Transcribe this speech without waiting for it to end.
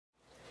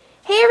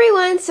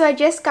friends, so I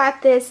just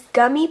got this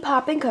gummy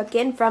popin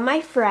cookin from my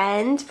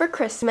friend for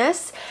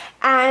Christmas,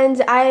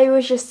 and I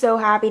was just so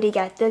happy to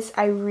get this.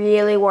 I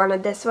really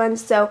wanted this one,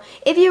 so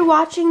if you're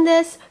watching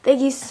this, thank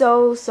you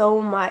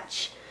so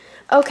much.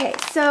 Okay,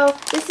 so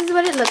this is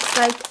what it looks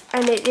like,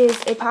 and it is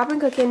a popin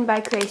cookin by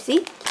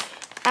Crazy,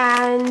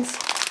 and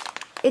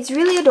it's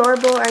really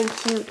adorable and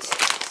cute.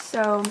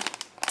 So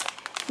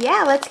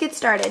yeah, let's get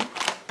started.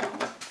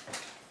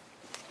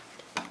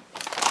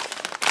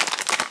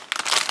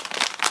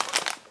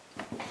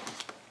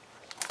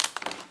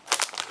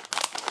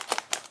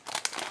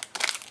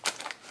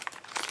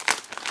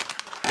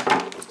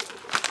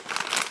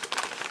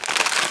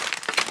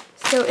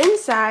 So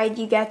inside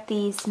you get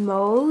these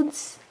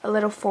molds, a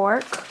little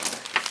fork,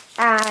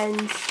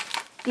 and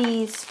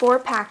these 4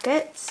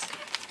 packets,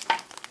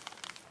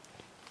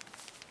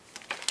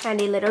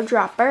 and a little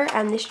dropper,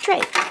 and this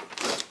tray.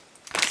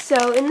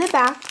 So in the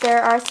back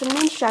there are some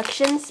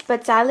instructions,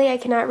 but sadly I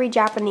cannot read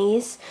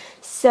Japanese,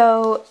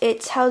 so it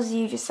tells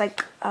you just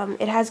like,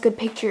 it has good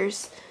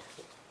pictures,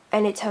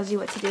 and it tells you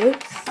what to do.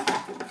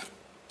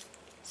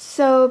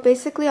 So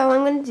basically all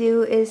I'm going to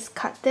do is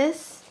cut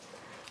this.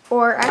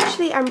 Or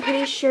actually, I'm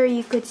pretty sure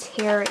you could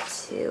tear it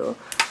too.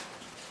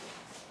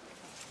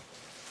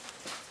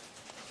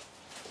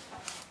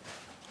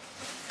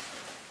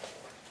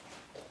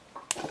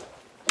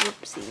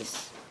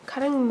 Whoopsies.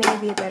 Cutting may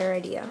be a better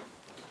idea.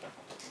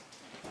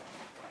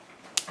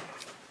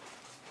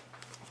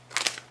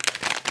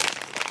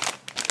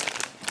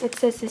 It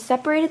says to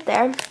separate it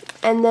there.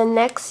 And then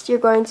next, you're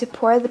going to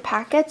pour the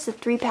packets, the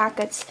 3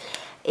 packets,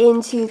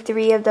 into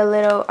 3 of the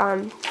little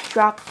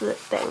droplet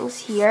things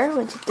here,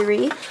 1, 2,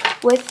 3,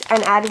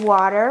 and add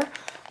water,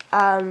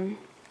 and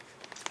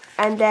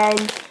then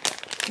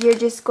you're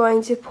just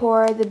going to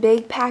pour the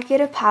big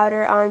packet of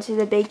powder onto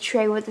the big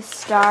tray with the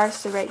star,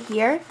 so right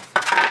here,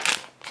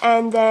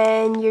 and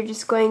then you're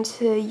just going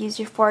to use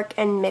your fork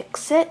and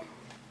mix it.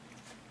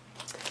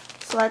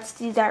 So let's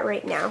do that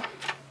right now.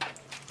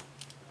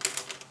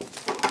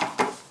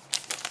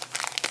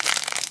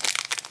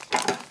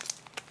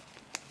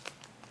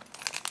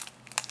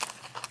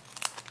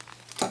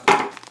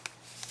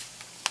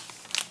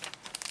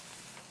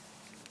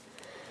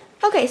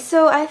 Okay,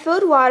 so I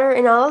filled water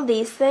in all of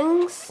these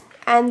things,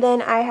 and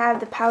then I have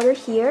the powder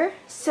here.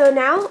 So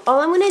now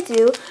all I'm going to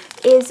do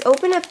is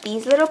open up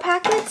these little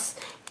packets,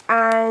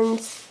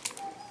 and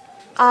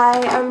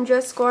I am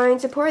just going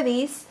to pour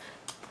these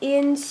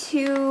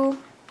into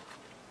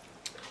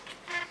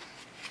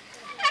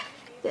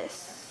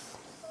this.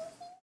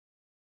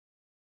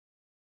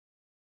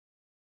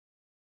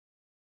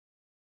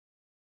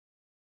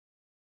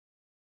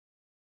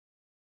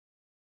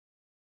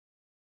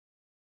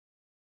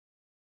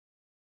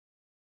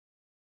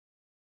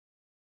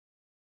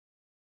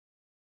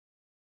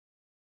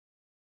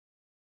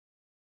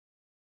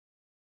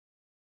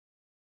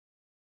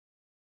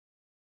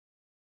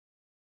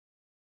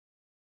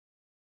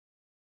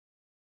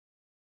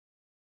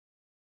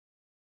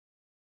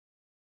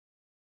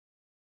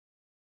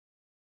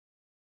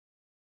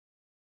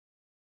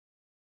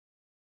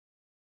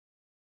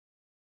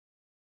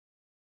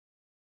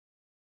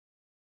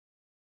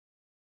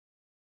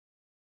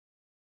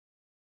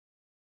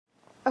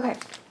 Okay,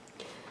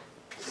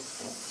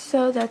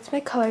 so that's my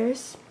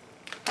colors.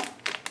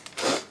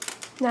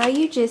 Now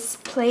you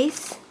just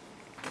place,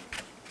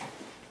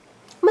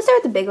 I'm going to start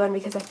with the big one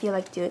because I feel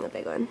like doing a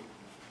big one.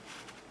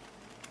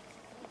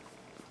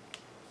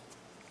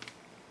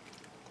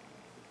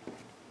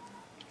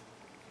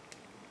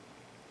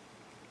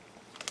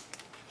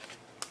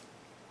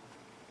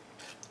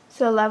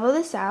 So level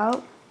this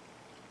out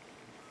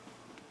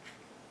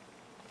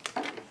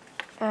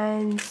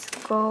and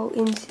go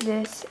into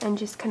this and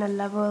just kind of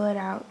level it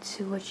out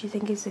to what you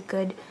think is a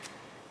good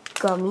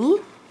gummy.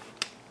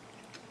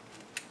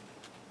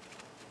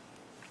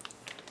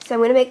 So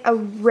I'm going to make a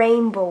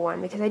rainbow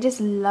one because I just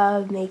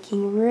love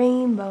making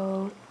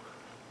rainbow.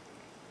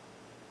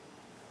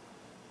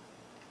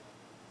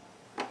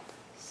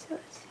 So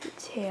let's do the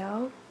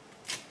tail.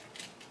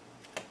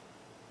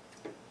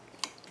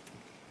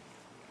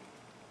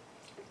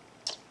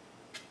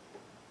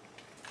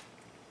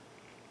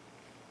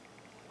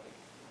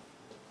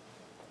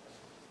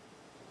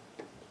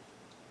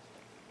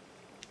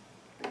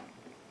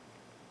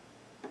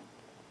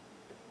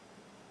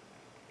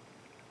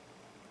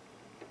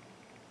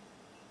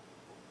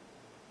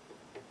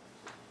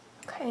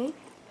 Okay,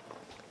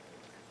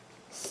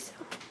 so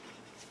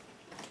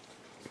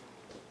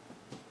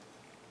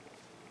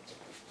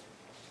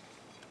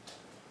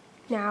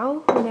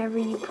now whenever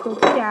you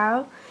poke it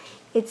out,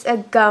 it's a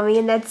gummy,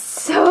 and that's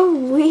so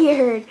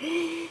weird.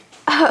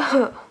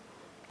 Oh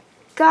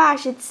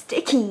gosh, it's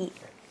sticky.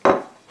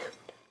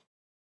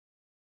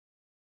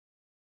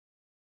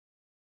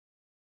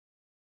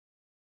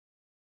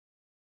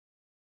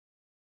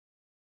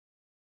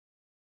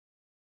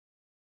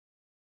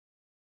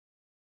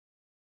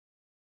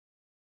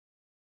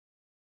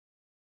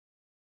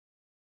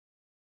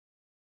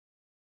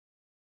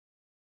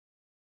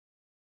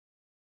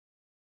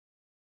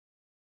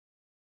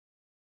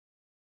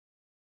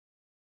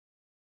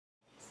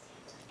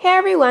 Hey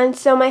everyone,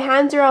 so my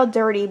hands are all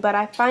dirty, but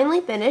I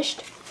finally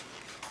finished.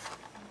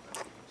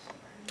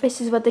 This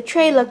is what the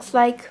tray looks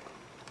like,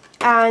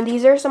 and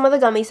these are some of the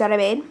gummies that I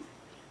made.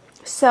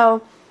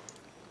 So,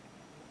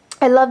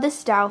 I love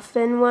this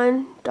dolphin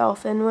one.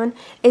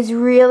 It's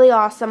really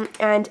awesome,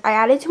 and I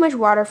added too much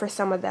water for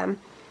some of them,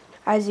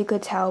 as you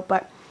could tell,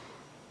 but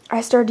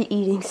I started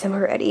eating some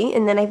already,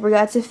 and then I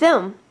forgot to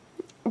film.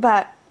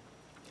 But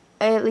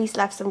I at least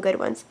left some good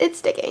ones. It's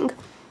sticking.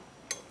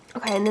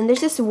 Okay, and then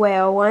there's this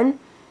whale one.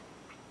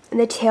 And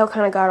the tail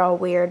kind of got all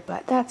weird,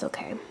 but that's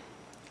okay.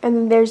 And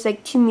then there's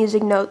like 2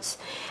 music notes.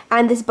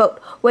 And this boat,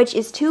 which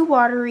is too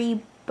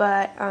watery,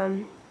 but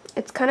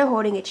it's kind of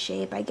holding its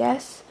shape, I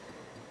guess.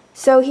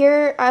 So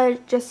here are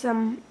just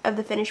some of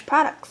the finished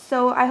products.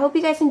 So I hope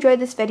you guys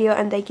enjoyed this video,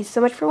 and thank you so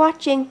much for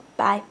watching.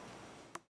 Bye.